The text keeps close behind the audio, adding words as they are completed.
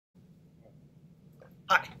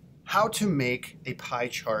Hi, how to make a pie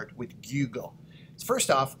chart with Google. So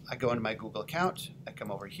first off, I go into my Google account, I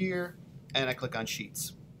come over here, and I click on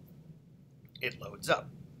Sheets. It loads up.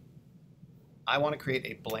 I want to create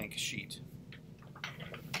a blank sheet.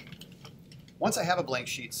 Once I have a blank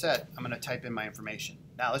sheet set, I'm going to type in my information.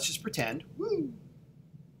 Now let's just pretend, woo!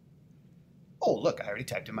 Oh, look, I already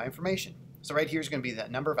typed in my information. So right here is going to be the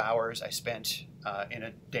number of hours I spent in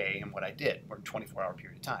a day and what I did, or a 24-hour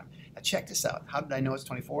period of time. Now check this out. How did I know it's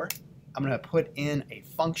 24? I'm going to put in a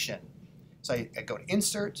function. So I go to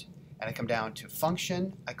Insert, and I come down to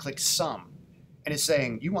Function. I click Sum, and it's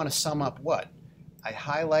saying, you want to sum up what? I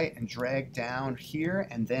highlight and drag down here,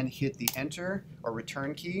 and then hit the Enter or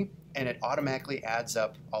Return key, and it automatically adds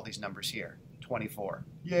up all these numbers here. 24.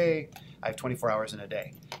 Yay! I have 24 hours in a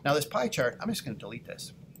day. Now this pie chart, I'm just going to delete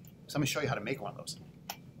this. So I'm going to show you how to make one of those.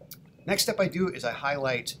 Next step I do is I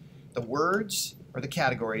highlight the words or the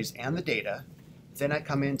categories and the data. Then I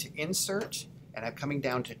come into Insert, and I'm coming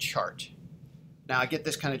down to Chart. Now I get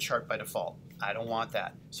this kind of chart by default. I don't want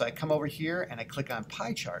that. So I come over here and I click on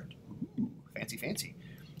Pie Chart. Ooh, fancy, fancy.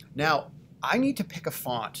 Now I need to pick a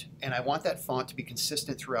font, and I want that font to be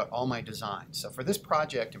consistent throughout all my designs. So for this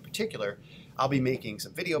project in particular, I'll be making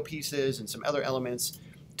some video pieces and some other elements,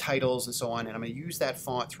 titles and so on, and I'm going to use that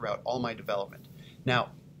font throughout all my development. Now,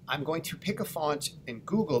 I'm going to pick a font in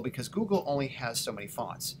Google because Google only has so many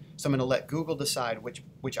fonts. So I'm going to let Google decide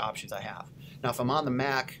which options I have. Now, if I'm on the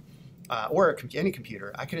Mac or any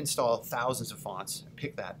computer, I could install thousands of fonts and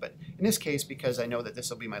pick that. But in this case, because I know that this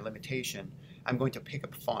will be my limitation, I'm going to pick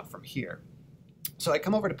a font from here. So I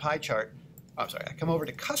come over to Pie Chart, I come over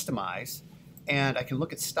to Customize, and I can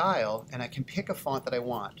look at Style, and I can pick a font that I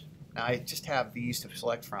want. Now I just have these to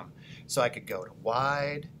select from. So I could go to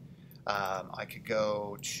Wide, I could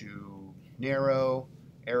go to Narrow,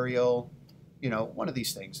 Arial, one of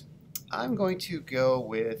these things. I'm going to go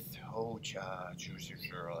with,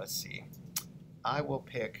 let's see. I will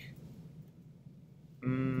pick,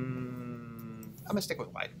 I'm going to stick with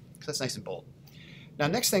Wide, because that's nice and bold. Now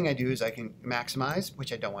next thing I do is I can maximize,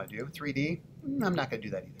 which I don't want to do. 3D, I'm not going to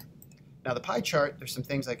do that either. Now the pie chart, there's some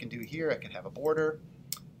things I can do here. I can have a border.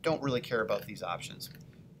 Don't really care about these options.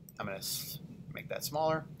 I'm going to make that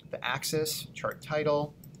smaller. The axis, chart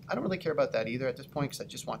title, I don't really care about that either at this point because I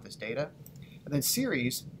just want this data. And then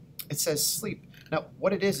series, it says sleep. Now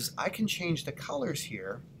what it is I can change the colors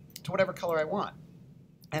here to whatever color I want.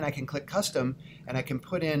 And I can click custom, and I can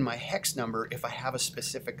put in my hex number if I have a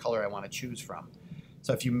specific color I want to choose from.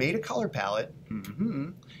 So if you made a color palette,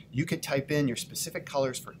 you could type in your specific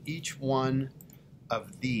colors for each one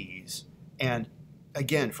of these. And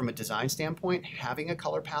again, from a design standpoint, having a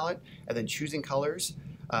color palette and then choosing colors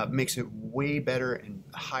makes it way better and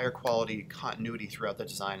higher quality continuity throughout the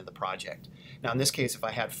design of the project. Now in this case, if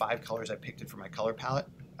I had 5 colors I picked it for my color palette,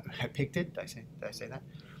 did I say that?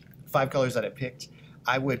 5 colors that I picked,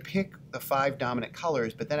 I would pick the 5 dominant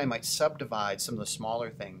colors, but then I might subdivide some of the smaller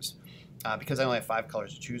things. Because I only have 5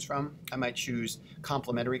 colors to choose from, I might choose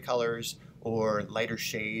complementary colors or lighter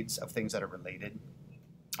shades of things that are related.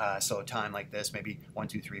 So a time like this, maybe 1,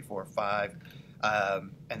 2, 3, 4, 5,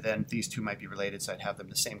 and then these two might be related, so I'd have them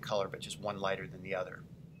the same color, but just one lighter than the other.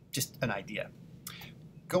 Just an idea.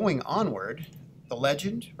 Going onward, the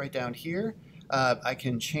legend right down here, I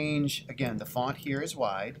can change, again, the font here is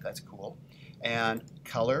wide, that's cool, and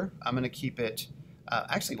color, I'm going to keep it,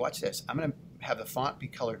 actually watch this, I'm going to have the font be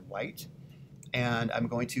colored white, and I'm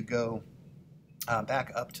going to go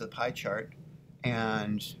back up to the pie chart,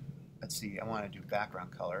 and let's see, I want to do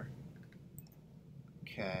background color.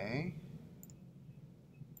 Okay.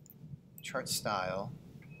 Chart style,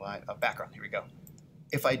 background, here we go.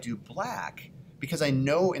 If I do black, because I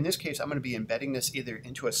know in this case I'm going to be embedding this either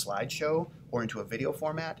into a slideshow or into a video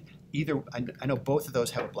format, I know both of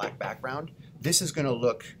those have a black background. This is going to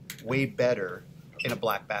look way better in a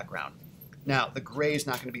black background. Now, the gray is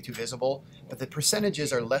not going to be too visible, but the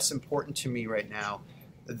percentages are less important to me right now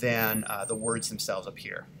than the words themselves up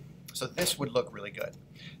here. So this would look really good.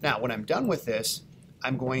 Now, when I'm done with this,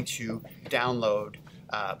 I'm going to download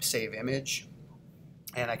Save Image,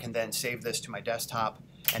 and I can then save this to my desktop,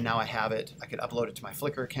 and now I have it. I can upload it to my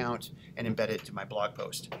Flickr account and embed it to my blog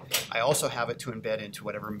post. I also have it to embed into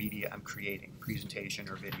whatever media I'm creating, presentation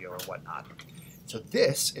or video or whatnot. So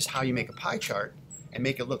this is how you make a pie chart and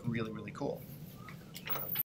make it look really, really cool.